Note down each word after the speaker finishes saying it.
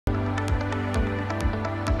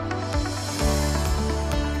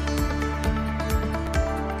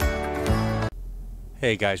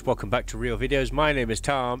Hey guys, welcome back to Real Videos. My name is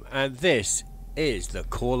Tom, and this is the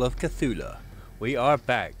Call of Cthulhu. We are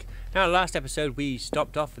back. Now, last episode we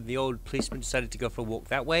stopped off and the old policeman decided to go for a walk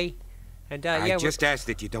that way. And I just ask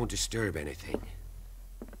that you don't disturb anything.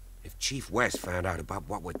 If Chief West found out about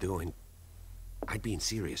what we're doing, I'd be in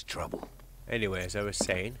serious trouble. Anyway, as I was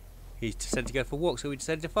saying, he decided to go for a walk, so we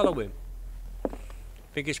decided to follow him.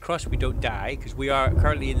 Fingers crossed we don't die, because we are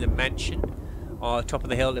currently in the mansion on top of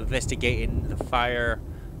the hill investigating the fire,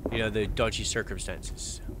 you know, the dodgy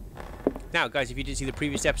circumstances. Now guys, if you didn't see the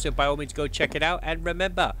previous episode, by all means go check it out, and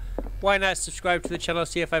remember, why not subscribe to the channel,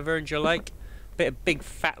 see if I've earned your like. A big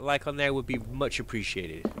fat like on there would be much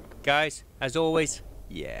appreciated. Guys, as always,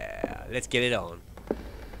 yeah, let's get it on.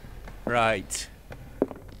 Right.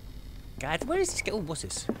 God, where is this? Oh, what's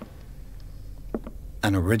this?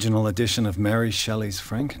 An original edition of Mary Shelley's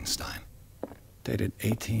Frankenstein, dated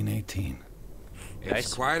 1818. It's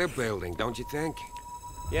Nice. quite a building, don't you think?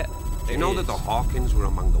 Yeah. Do you know that the Hawkins were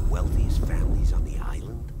among the wealthiest families on the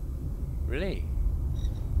island? Really?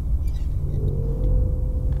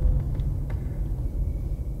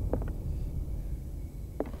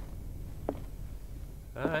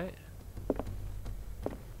 Alright.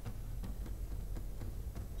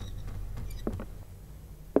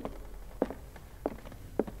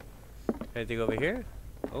 Anything over here?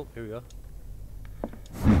 Oh, here we go.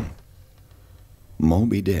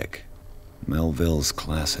 Moby Dick, Melville's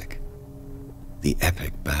classic. The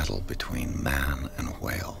epic battle between man and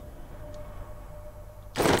whale.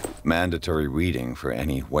 Mandatory reading for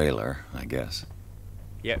any whaler, I guess.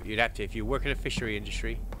 Yep, you'd have to. If you work in the fishery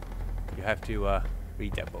industry, you have to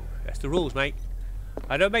read that book. That's the rules, mate.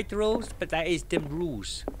 I don't make the rules, but that is them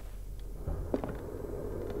rules.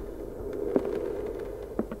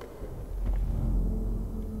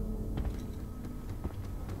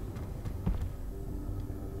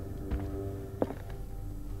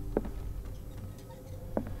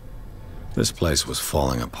 This place was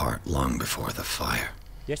falling apart long before the fire.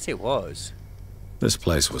 Yes, it was. This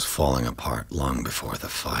place was falling apart long before the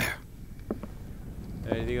fire.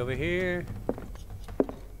 Anything over here?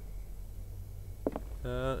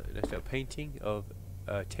 There's a painting of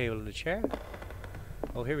a table and a chair.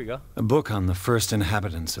 Oh, here we go. A book on the first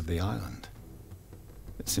inhabitants of the island.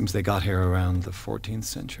 It seems they got here around the 14th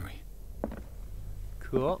century.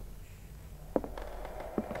 Cool.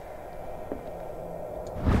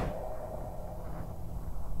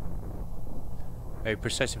 A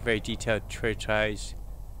precise and very detailed treatise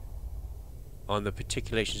on the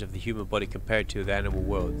particulations of the human body compared to the animal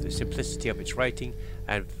world. The simplicity of its writing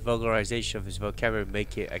and vulgarization of its vocabulary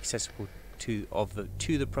make it accessible to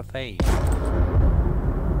the profane.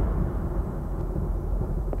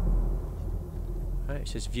 Alright, it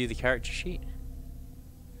says view the character sheet.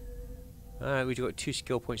 Alright, we've got 2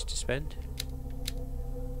 skill points to spend.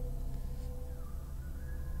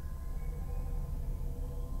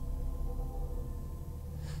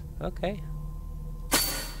 Okay.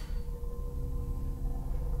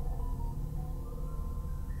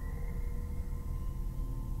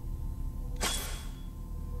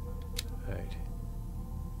 Right.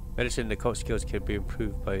 Medicine, the cult skills can be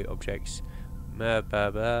improved by objects.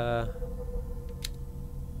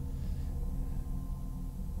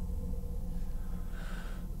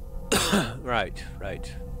 Right,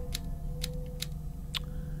 right.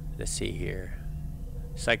 Let's see here.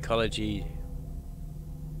 Psychology.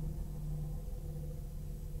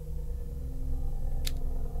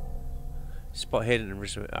 Spot hidden and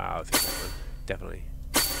risk. Ah, I'll take that one. Definitely.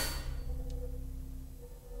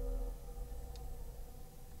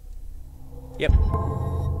 Yep.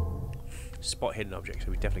 Spot hidden objects,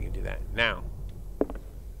 so we definitely can do that. Now.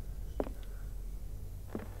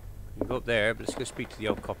 We can go up there, but let's go speak to the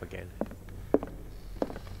old cop again.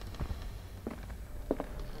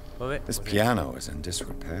 This piano is in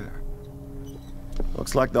disrepair.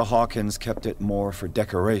 Looks like the Hawkins kept it more for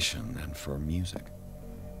decoration than for music.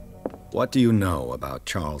 What do you know about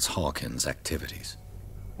Charles Hawkins' activities?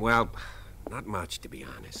 Well, not much, to be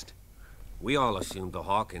honest. We all assumed the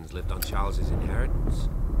Hawkins lived on Charles's inheritance.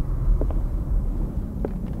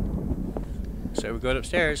 So we're going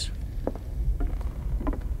upstairs.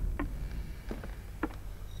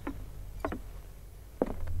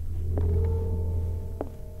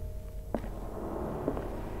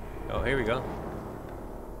 Oh, here we go.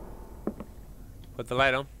 Put the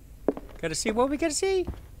light on. Gotta see what we gotta see.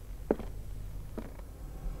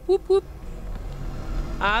 Whoop whoop.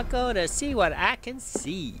 I'm gonna see what I can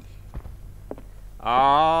see.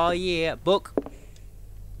 Oh yeah, book.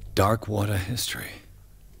 Darkwater history.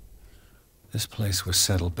 This place was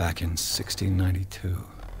settled back in 1692.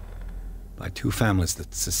 by two families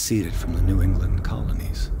that seceded from the New England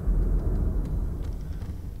colonies.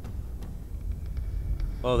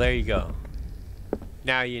 Well, there you go.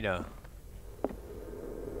 Now you know.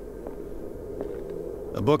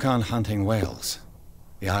 A book on hunting whales,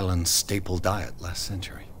 the island's staple diet last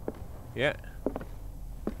century. Yeah.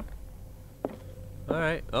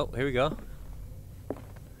 Alright, oh, here we go.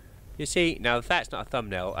 You see, now if that's not a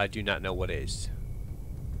thumbnail, I do not know what is.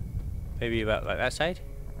 Maybe about like that side?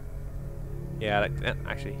 Yeah, like that,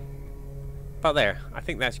 actually. About there. I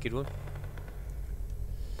think that's a good one.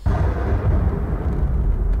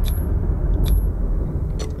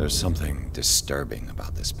 There's something disturbing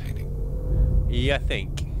about this painting. Yeah, I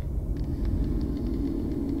think.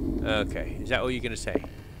 Okay, is that all you're gonna say?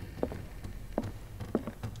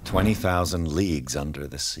 20,000 leagues under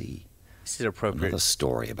the sea. This is appropriate. Another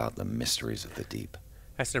story about the mysteries of the deep.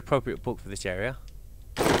 That's an appropriate book for this area.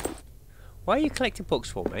 Why are you collecting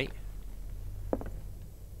books for, mate?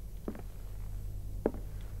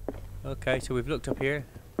 Okay, so we've looked up here.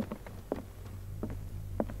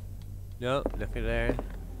 No, nothing there.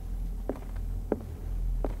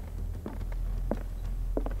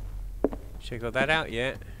 Check all that out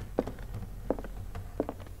yet?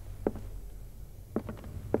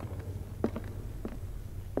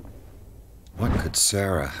 What could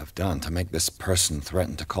Sarah have done to make this person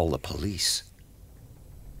threaten to call the police?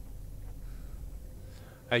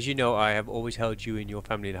 As you know, I have always held you and your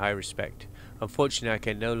family in high respect. Unfortunately, I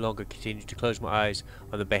can no longer continue to close my eyes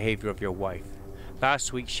on the behavior of your wife.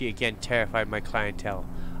 Last week, she again terrified my clientele.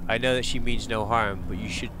 I know that she means no harm, but you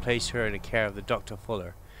should place her in the care of the Dr.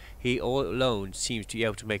 Fuller. He alone seems to be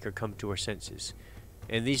able to make her come to her senses.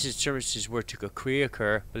 And these disturbances were to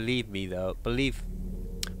reoccur, believe me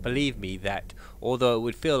that, although it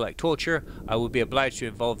would feel like torture, I would be obliged to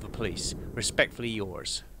involve the police. Respectfully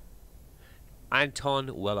yours,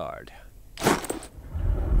 Anton Willard.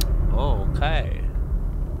 Okay.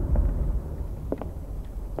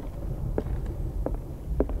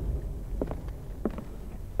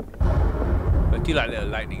 I do like the little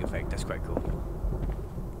lightning effect, that's quite cool.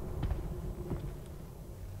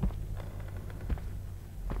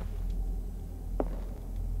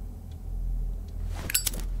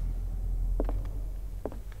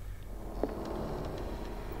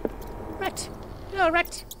 Rat! Hello,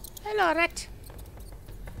 rat! Hello, rat!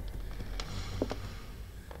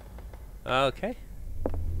 Okay.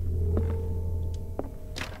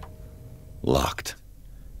 Locked.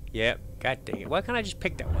 Yep, god dang it. Why can't I just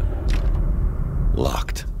pick that one?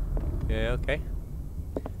 Locked. Yeah, okay.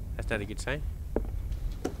 That's not a good sign.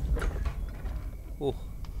 Oh.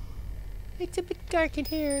 It's a bit dark in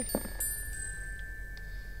here.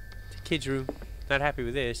 It's a kid's room. Not happy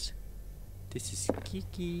with this. This is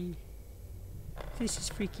geeky. This is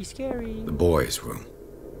freaky scary. The boys' room.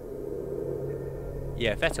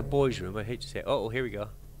 Yeah, if that's a boy's room, I hate to say it. Oh, here we go.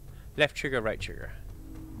 Left trigger, right trigger.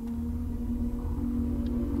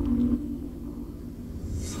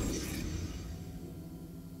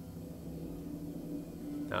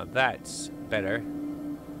 Now that's better.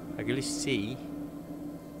 I can at least see.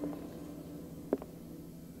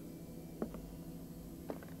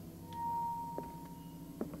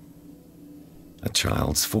 A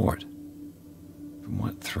child's fort. From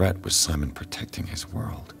what threat was Simon protecting his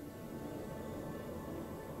world?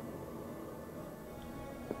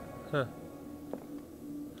 Huh.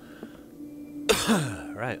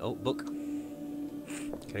 Right, oh, book.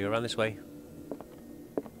 Can I go around this way?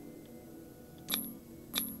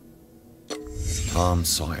 Tom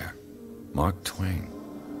Sawyer. Mark Twain.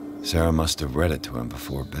 Sarah must have read it to him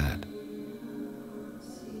before bed.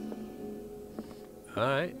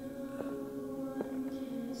 Alright.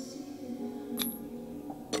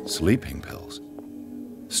 Sleeping pills.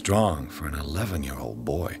 Strong for an 11-year-old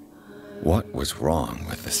boy. What was wrong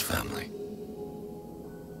with this family?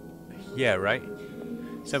 Yeah, right.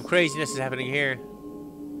 Some craziness is happening here.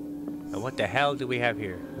 And what the hell do we have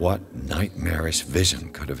here? What nightmarish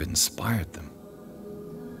vision could have inspired them?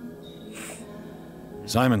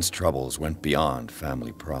 Simon's troubles went beyond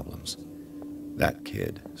family problems. That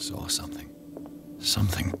kid saw something.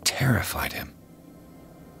 Something terrified him.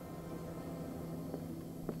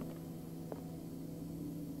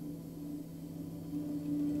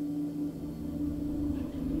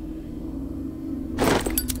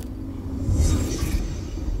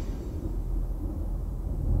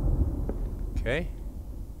 Okay.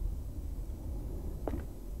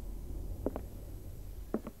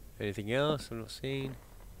 Anything else I'm not seeing?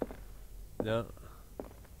 No.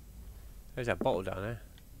 There's that bottle down there.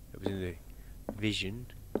 It was in the vision,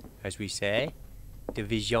 as we say. The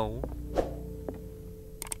vision.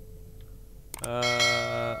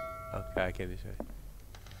 Okay, I came this way.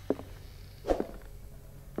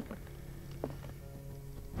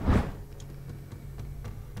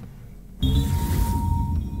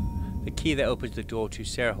 The key that opens the door to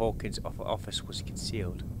Sarah Hawkins' office was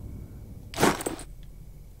concealed.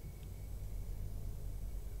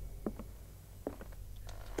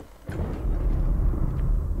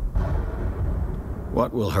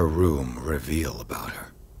 What will her room reveal about her?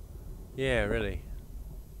 Yeah, really.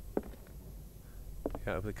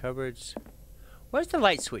 Can't open the cupboards. Where's the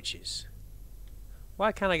light switches?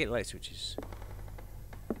 Why can't I get light switches?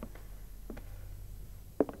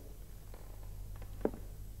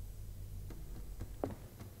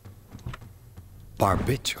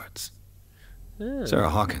 Barbiturates. Sarah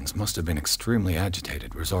Hawkins must have been extremely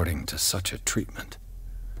agitated, resorting to such a treatment.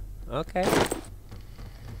 Okay.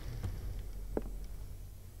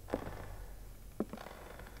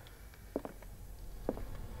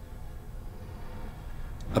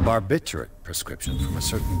 A barbiturate prescription from a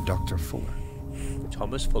certain Dr. Fuller.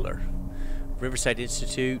 Thomas Fuller. Riverside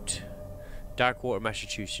Institute, Darkwater,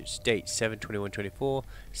 Massachusetts. Date 7/21/24.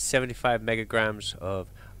 75 megagrams of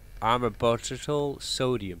armabotril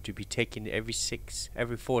sodium to be taken every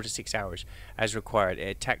 4 to 6 hours as required. An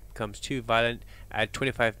attack becomes too violent. Add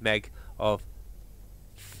 25 meg of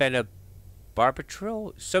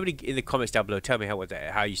phenobarbital. Somebody in the comments down below tell me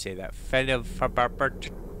how you say that.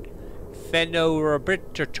 Phenobarbital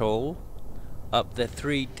up to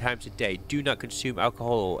 3 times a day. Do not consume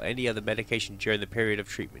alcohol or any other medication during the period of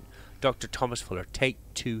treatment. Dr. Thomas Fuller. Take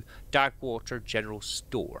to Darkwater General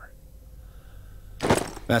Store.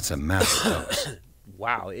 That's a massive dose.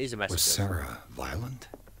 Wow, it is a massive Was dose. Sarah violent?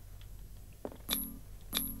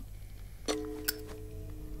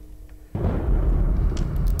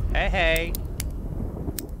 Hey, hey.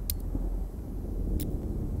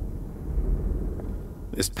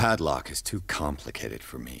 This padlock is too complicated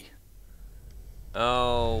for me.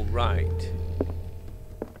 Oh, right.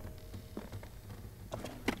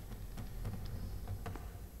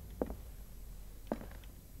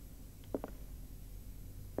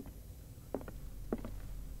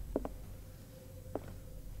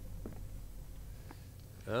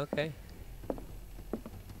 Okay.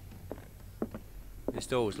 This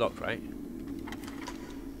door was locked, right?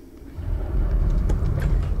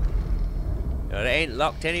 No, it ain't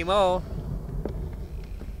locked anymore.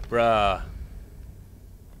 Bruh.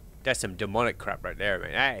 That's some demonic crap right there,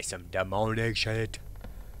 man. That is some demonic shit.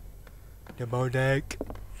 Demonic.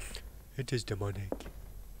 It is demonic.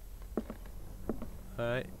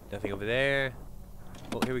 Alright, nothing over there.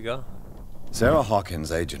 Oh, here we go. Sarah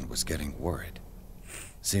Hawkins' agent was getting worried.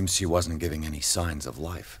 Seems she wasn't giving any signs of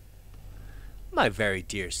life. My very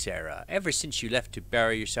dear Sarah, ever since you left to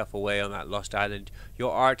bury yourself away on that lost island,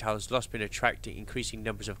 your art has been attracting increasing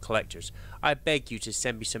numbers of collectors. I beg you to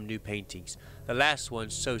send me some new paintings. The last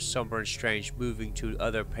ones, so somber and strange, moving to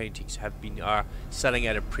other paintings are selling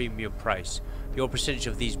at a premium price. Your percentage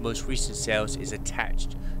of these most recent sales is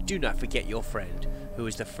attached. Do not forget your friend, who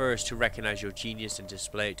is the first to recognize your genius and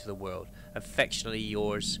display it to the world. Affectionately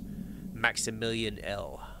yours, Maximilian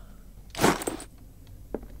L.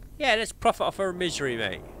 Yeah, let's profit off her misery,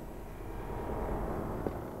 mate.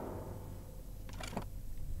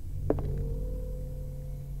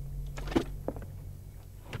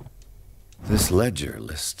 This ledger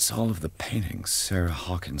lists all of the paintings Sarah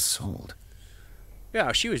Hawkins sold.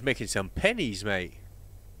 Yeah, she was making some pennies, mate.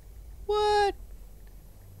 What?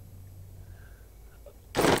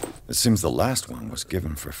 It seems the last one was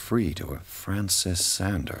given for free to a Francis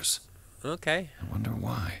Sanders. Okay. I wonder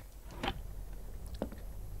why.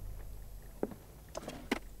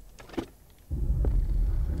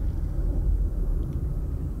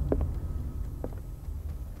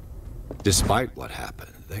 Despite what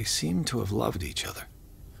happened, they seem to have loved each other.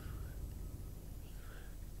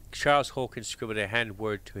 Charles Hawkins scribbled a hand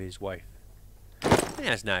word to his wife.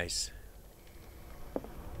 That's nice.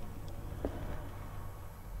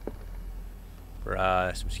 Bruh,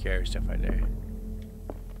 that's some scary stuff right there.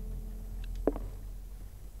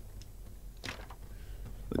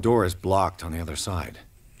 The door is blocked on the other side.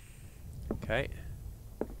 Okay.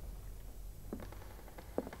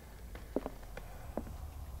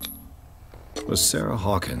 Was Sarah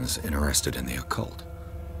Hawkins interested in the occult?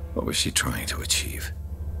 What was she trying to achieve?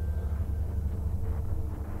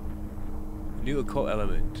 New occult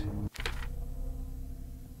element.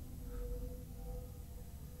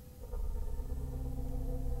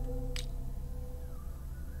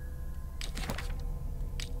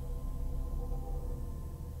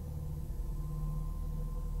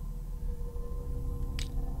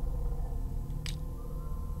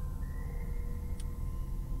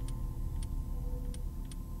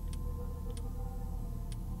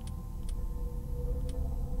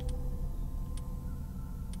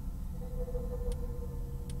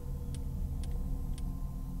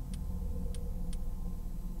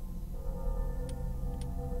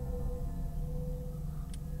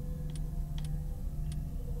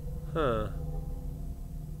 Huh.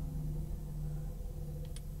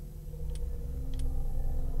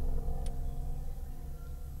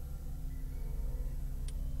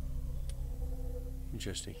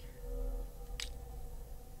 Interesting.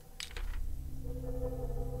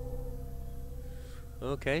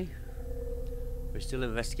 Okay. We're still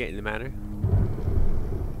investigating the matter.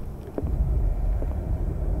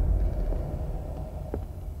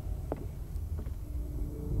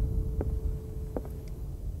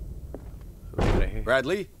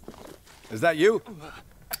 Bradley? Is that you?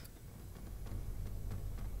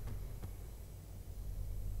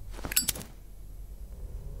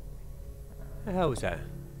 The hell was that?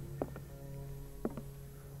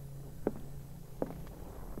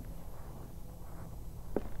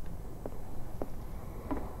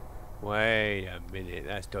 Wait a minute,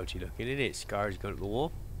 that's dodgy looking, isn't it? Scars going up the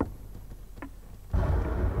wall.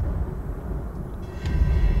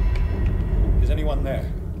 Is anyone there?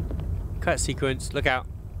 Cut sequence, look out.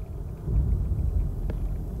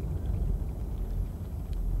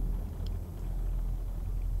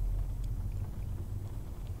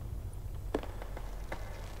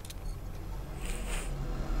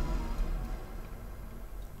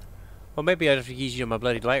 Well, maybe I don't have to use my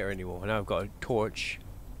bloody lighter anymore. Now I've got a torch.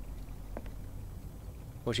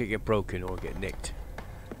 Watch it get broken or get nicked.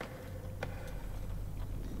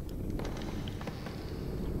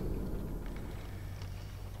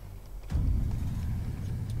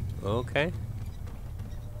 Okay.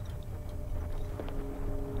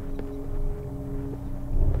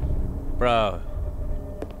 Bro.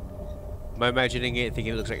 Am I imagining it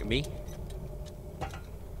thinking it looks like me?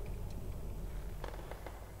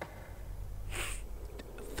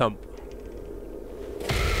 Thump.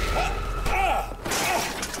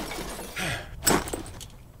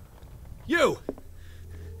 You!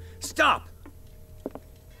 Stop!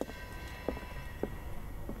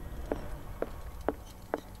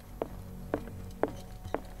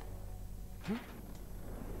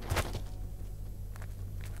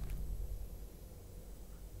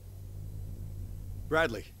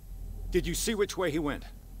 Bradley, did you see which way he went?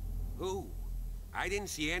 Who? I didn't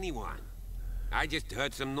see anyone. I just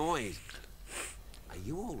heard some noise. Are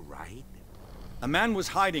you all right? A man was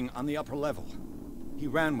hiding on the upper level. He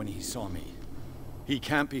ran when he saw me. He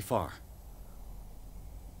can't be far.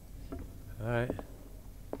 Alright.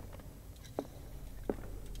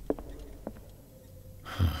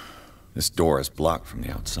 This door is blocked from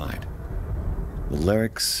the outside. The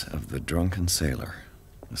lyrics of the drunken sailor.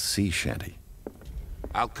 A sea shanty.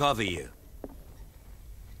 I'll cover you.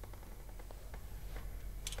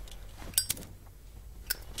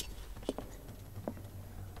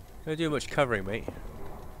 Don't do much covering, mate.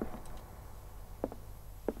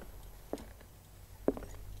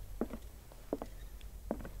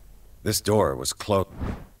 This door was closed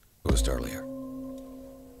earlier.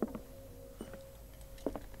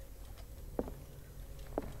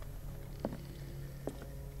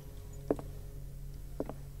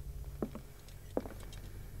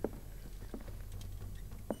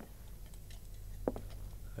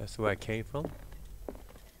 That's where I came from.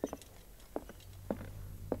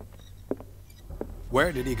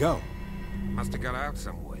 Where did he go? Must have got out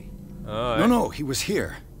some way. Oh, No, he was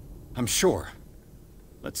here. I'm sure.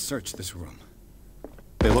 Let's search this room.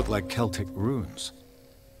 They look like Celtic runes.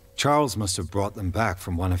 Charles must have brought them back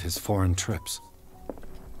from one of his foreign trips.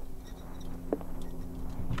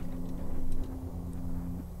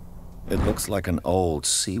 It looks like an old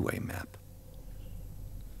seaway map.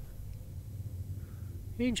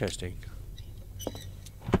 interesting.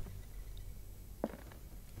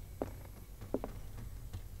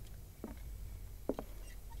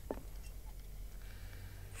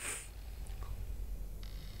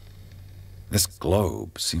 This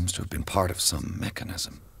globe seems to have been part of some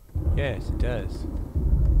mechanism. Yes, it does.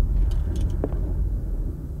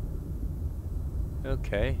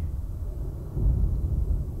 Okay.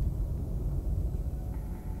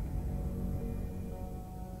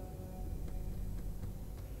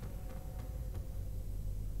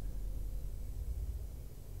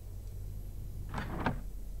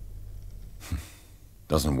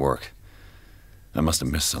 Doesn't work. I must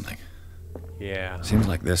have missed something. Yeah. Seems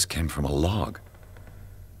like this came from a log.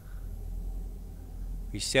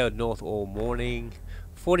 We sailed north all morning.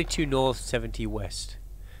 42 north, 70 west.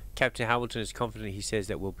 Captain Hamilton is confident. He says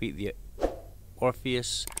that we'll beat the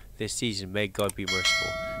Orpheus this season. May God be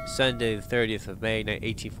merciful. Sunday the 30th of May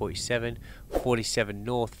 1847. 47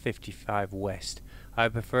 north, 55 west. I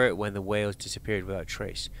prefer it when the whales disappeared without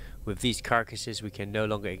trace. With these carcasses we can no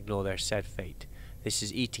longer ignore their sad fate. This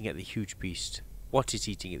is eating at the huge beast. What is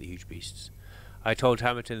eating at the huge beasts? I told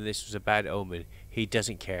Hamilton this was a bad omen. He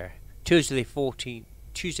doesn't care. Tuesday the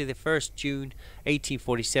 1st June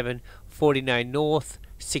 1847, 49 north,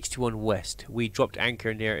 61 west. We dropped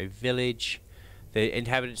anchor near a village. The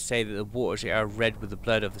inhabitants say that the waters are red with the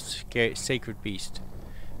blood of the sacred beast,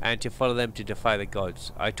 and to follow them to defy the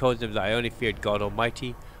gods. I told them that I only feared God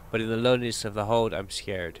Almighty, but in the loneliness of the hold, I'm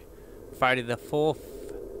scared. Friday the 4th,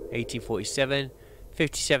 1847,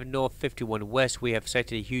 57 north, 51 west. We have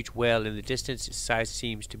sighted a huge whale in the distance. Its size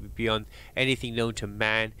seems to be beyond anything known to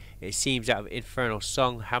man. It seems out of infernal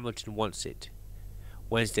song. Hamilton wants it.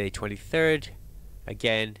 Wednesday 23rd,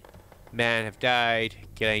 again, man have died,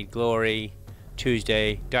 gained glory.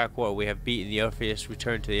 Tuesday, Darkwater, we have beaten the Orpheus,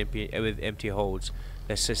 returned to the with empty holds.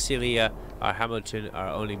 The Cecilia, our Hamilton, are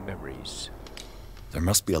only memories. There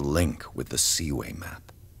must be a link with the Seaway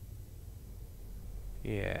map.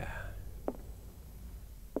 Yeah.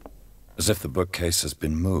 As if the bookcase has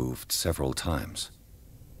been moved several times.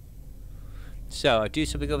 So, I do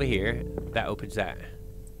something over here, that opens that.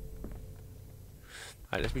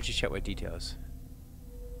 Alright, let me just check my details.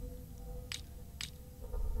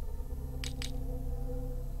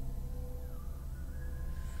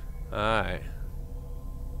 Alright.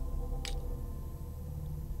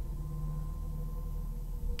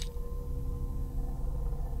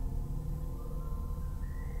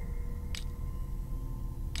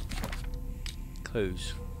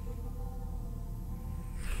 Clues.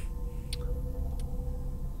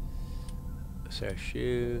 Search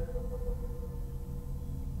shoe.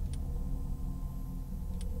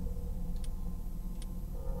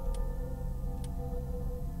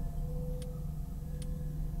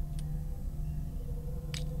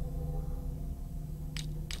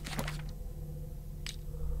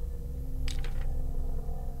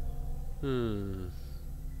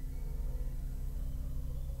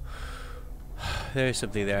 There's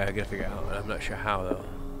something there I gotta figure out, but I'm not sure how though.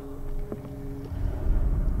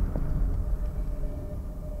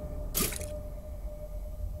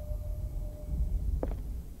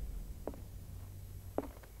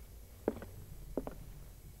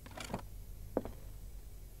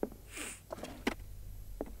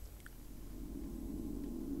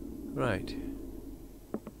 Right.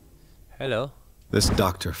 Hello. This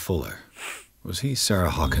Dr. Fuller, was he Sarah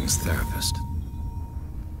Hawkins' therapist?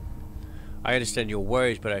 I understand your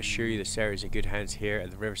worries, but I assure you that Sarah is in good hands here at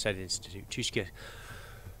the Riverside Institute.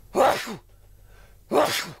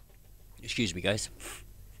 Excuse me, guys.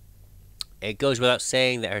 It goes without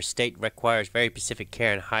saying that her state requires very specific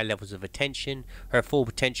care and high levels of attention. Her full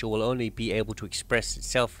potential will only be able to express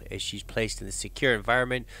itself as she's placed in a secure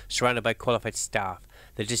environment surrounded by qualified staff.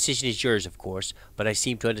 The decision is yours, of course, but I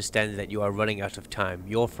seem to understand that you are running out of time.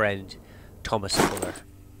 Your friend, Thomas Fuller.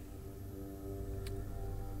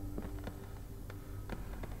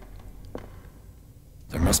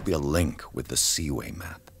 There must be a link with the Seaway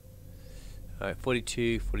map. Alright,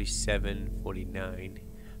 42, 47, 49.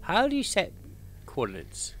 How do you set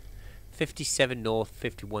coordinates? 57 north,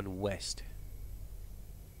 51 west.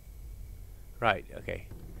 Right, okay.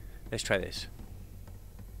 Let's try this.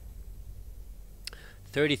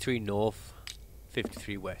 33 north,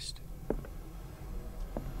 53 west.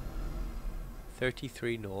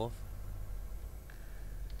 33 north.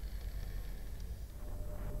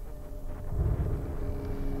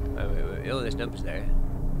 Wait. Oh, there's numbers there.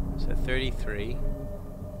 So 33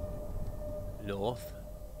 north.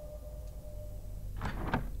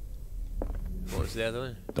 What was the other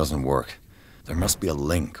one? Doesn't work. There must be a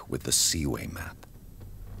link with the Seaway map.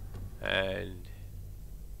 And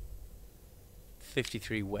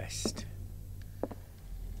 53 west.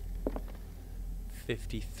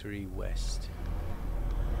 53 west.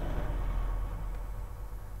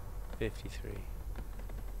 53.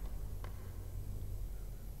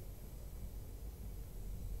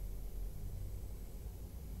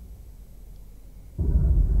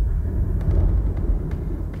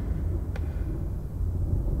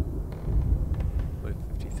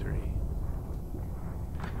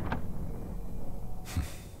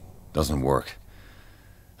 Doesn't work.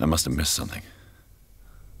 I must have missed something.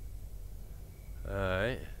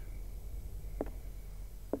 Alright.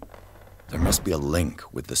 There must be a link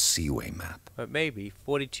with the Seaway map. But maybe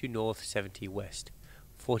 42 north, 70 west.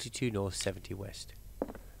 42 north, 70 west.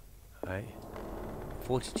 Alright.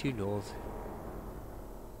 42 north.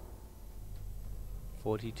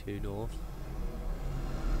 42 north.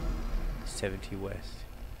 70 west.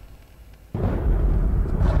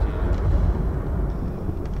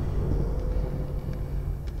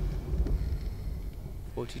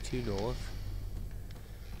 42 north.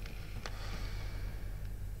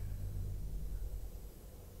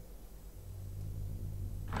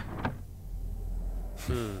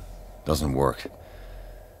 Doesn't work.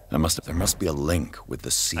 There must be a link with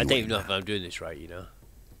the sea. I don't even know if I'm doing this right, you know.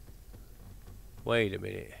 Wait a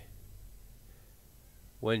minute.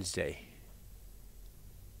 Wednesday.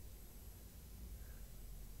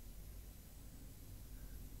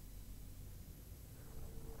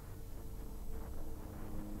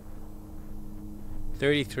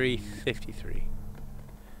 $33.53.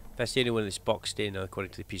 That's the only one that's boxed in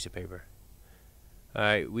according to the piece of paper.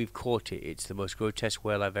 Alright, we've caught it. It's the most grotesque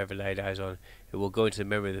whale I've ever laid eyes on. It will go into the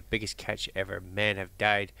memory of the biggest catch ever. Men have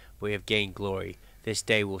died, but we have gained glory. This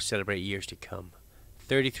day will celebrate years to come.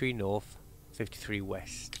 33 north, 53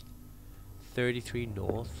 west. 33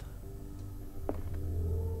 north.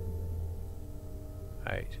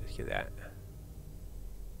 Alright, let's get that.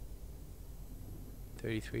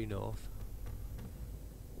 33 north.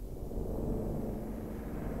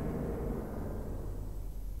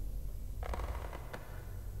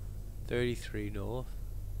 $33 north.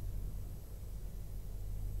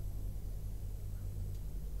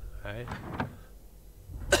 Alright.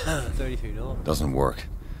 33 north. Doesn't work.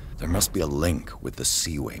 There must be a link with the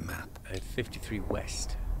seaway map. And 53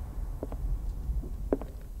 west.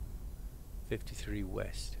 53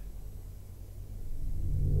 west.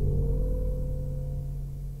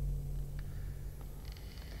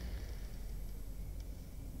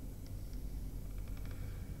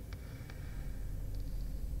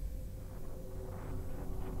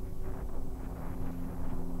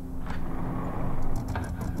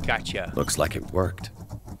 Gotcha. Looks like it worked.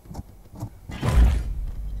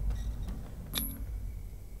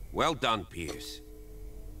 Well done, Pierce.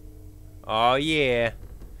 Oh yeah.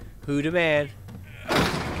 Who the man?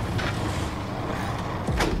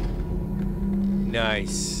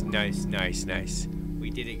 Nice, nice, nice, nice. We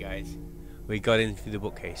did it, guys. We got in through the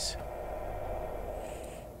bookcase.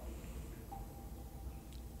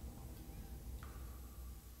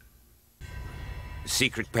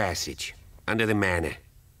 Secret passage. Under the manor.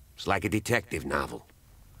 It's like a detective novel.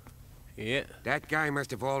 Yeah. That guy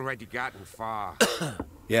must have already gotten far.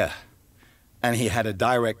 Yeah. And he had a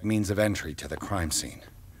direct means of entry to the crime scene.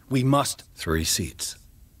 We must... 3 seats.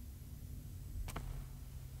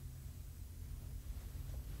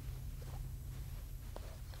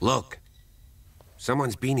 Look.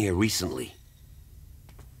 Someone's been here recently.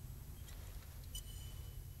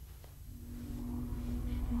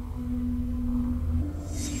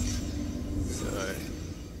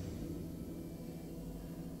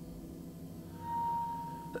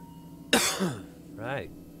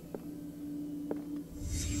 Right.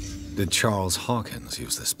 Did Charles Hawkins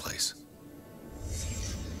use this place?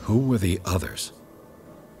 Who were the others?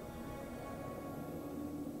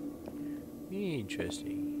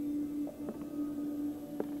 Interesting.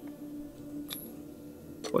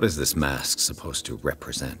 What is this mask supposed to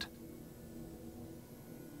represent?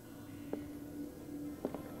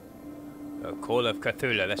 A call of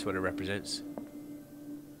Cthulhu, that's what it represents.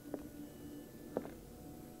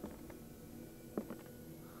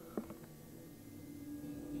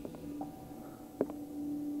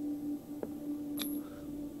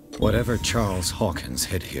 Whatever Charles Hawkins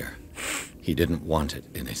hid here, he didn't want it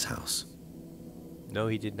in his house. No,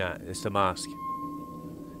 he did not. It's the mask.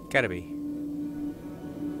 Gotta be.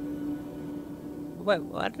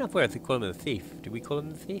 Well, I don't know if we have to call him the thief. Did we call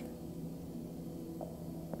him the thief?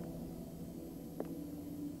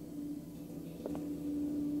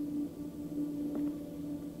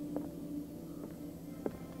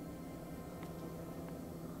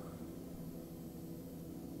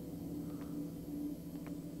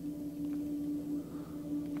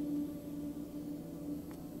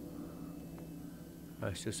 Oh,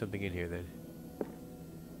 there's still something in here then.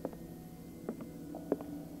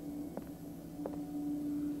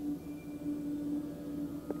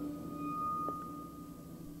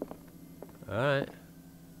 Alright.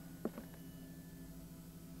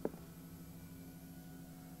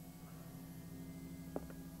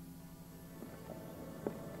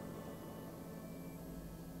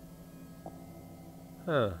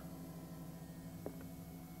 Huh.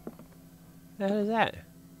 The hell is that?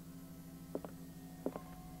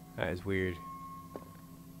 That is weird.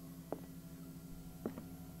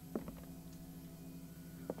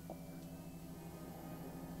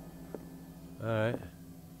 Alright.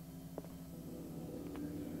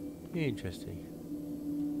 Interesting.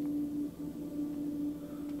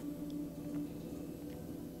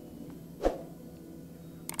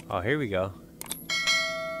 Oh, here we go.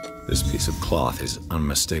 This piece of cloth is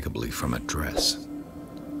unmistakably from a dress.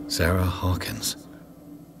 Sarah Hawkins.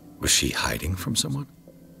 Was she hiding from someone?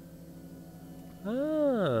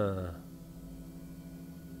 Ah.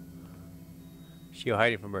 She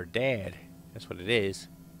hiding from her dad. That's what it is.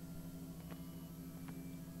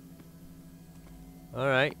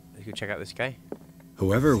 Alright, let's go check out this guy.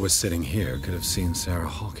 Whoever was sitting here could have seen Sarah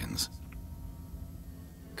Hawkins.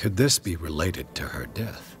 Could this be related to her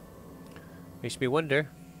death? Makes me wonder.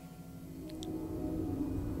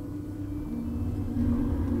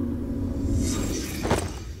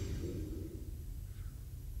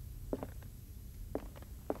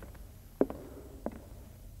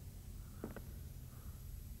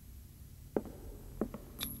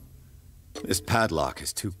 This padlock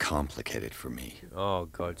is too complicated for me. Oh,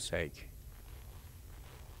 God's sake.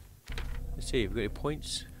 Let's see, have we got any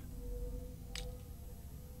points?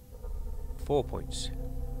 4 points.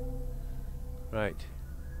 Right.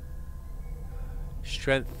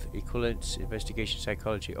 Strength, equivalence, investigation,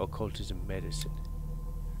 psychology, occultism, medicine.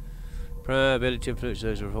 Ability to influence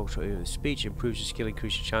those who revoke speech, improves the skill,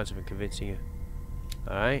 increases the chance of convincing you.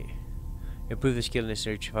 Alright. Improve the skill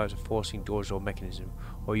necessary to fight forcing doors or mechanism,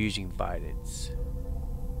 or using violence.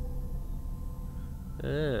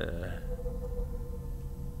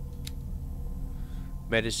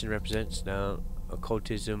 Medicine represents now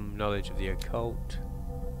occultism, knowledge of the occult.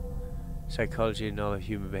 Psychology, knowledge of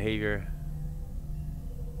human behavior.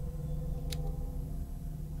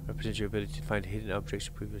 Represents your ability to find hidden objects,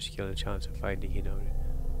 improve your skill and chance of finding hidden objects.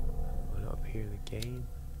 Will not appear in the game.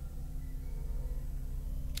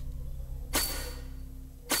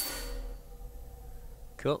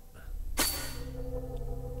 Cool.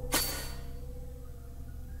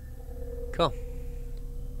 Cool.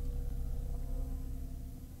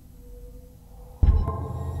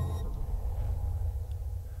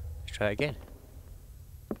 Let's try it again.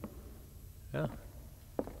 Oh.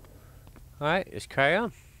 Alright, let's carry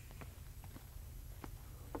on.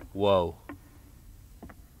 Whoa.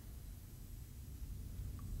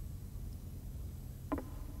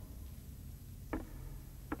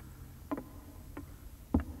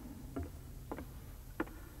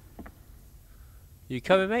 You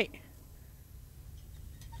coming, mate?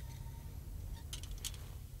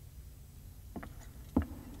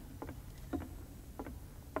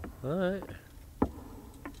 Alright.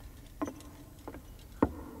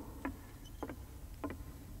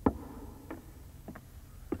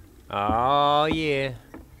 Oh, yeah.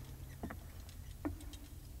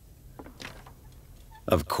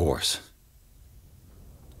 Of course.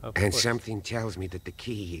 And something tells me that the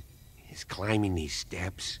key is climbing these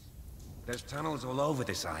steps. There's tunnels all over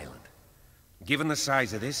this island. Given the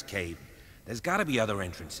size of this cave, there's gotta be other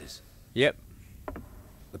entrances. Yep.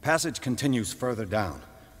 The passage continues further down.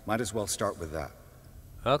 Might as well start with that.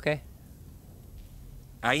 Okay.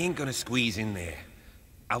 I ain't gonna squeeze in there.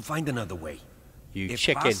 I'll find another way. You if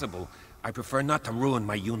chicken. possible, I prefer not to ruin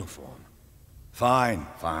my uniform. Fine,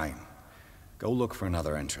 fine. Go look for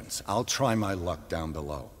another entrance. I'll try my luck down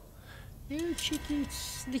below. You cheeky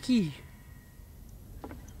sneaky.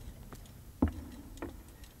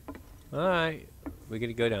 Alright, we're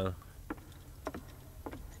gonna go down.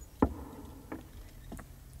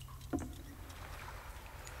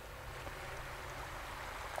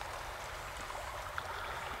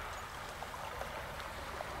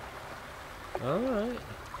 Alright.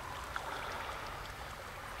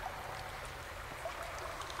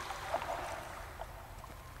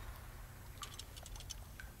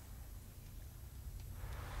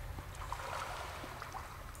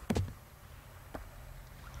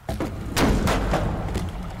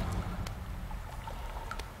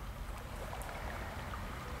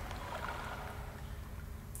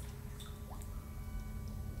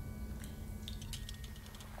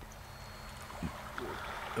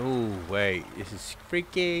 Oh, wait, this is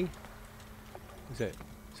freaky. Is it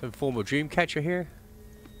some form of dream catcher here?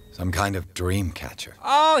 Some kind of dream catcher.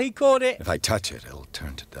 Oh, he caught it! If I touch it, it'll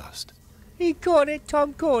turn to dust. He caught it,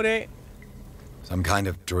 Tom caught it! Some kind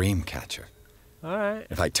of dream catcher. Alright.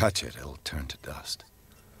 If I touch it, it'll turn to dust.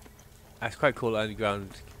 That's quite cool, underground.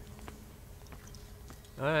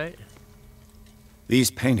 Alright. These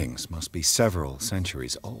paintings must be several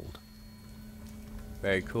centuries old.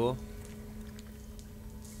 Very cool.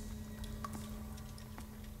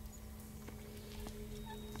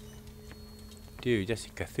 Dude, that's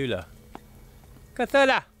Cthulhu.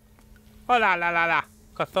 Cthulhu! Oh la la la la!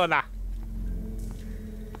 Cthulhu!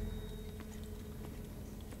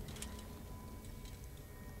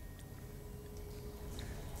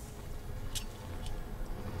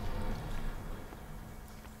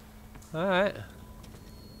 Alright.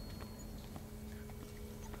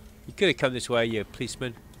 You could have come this way, you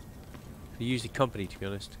policeman. You use the company, to be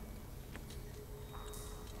honest.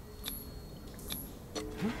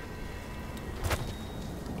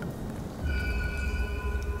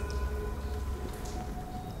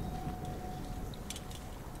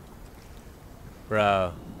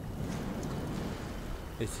 Bro.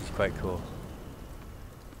 This is quite cool.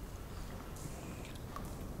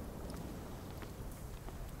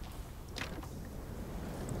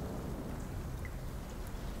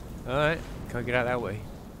 Alright, can't get out that way.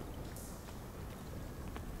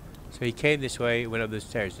 So he came this way, went up the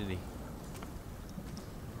stairs, didn't he?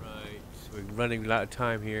 Right, so we're running out of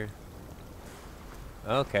time here.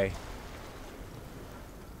 Okay.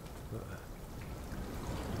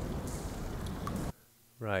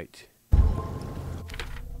 Right.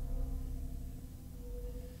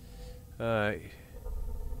 Alright.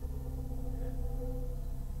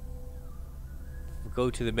 We'll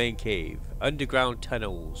go to the main cave. Underground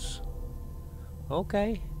tunnels.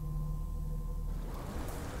 Okay.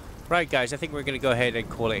 Right guys, I think we're going to go ahead and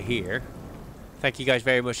call it here. Thank you guys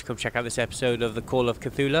very much for coming check out this episode of The Call of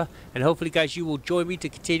Cthulhu. And hopefully guys you will join me to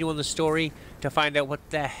continue on the story to find out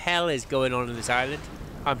what the hell is going on in this island.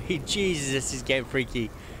 I mean, Jesus, this is getting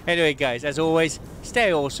freaky. Anyway guys, as always,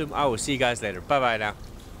 stay awesome. I will see you guys later. Bye bye now.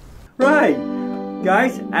 Right,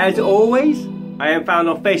 guys, as always, I am found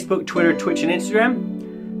on Facebook, Twitter, Twitch, and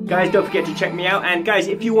Instagram. Guys, don't forget to check me out. And guys,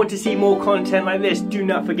 if you want to see more content like this, do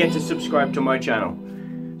not forget to subscribe to my channel.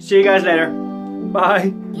 See you guys later.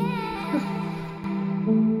 Bye.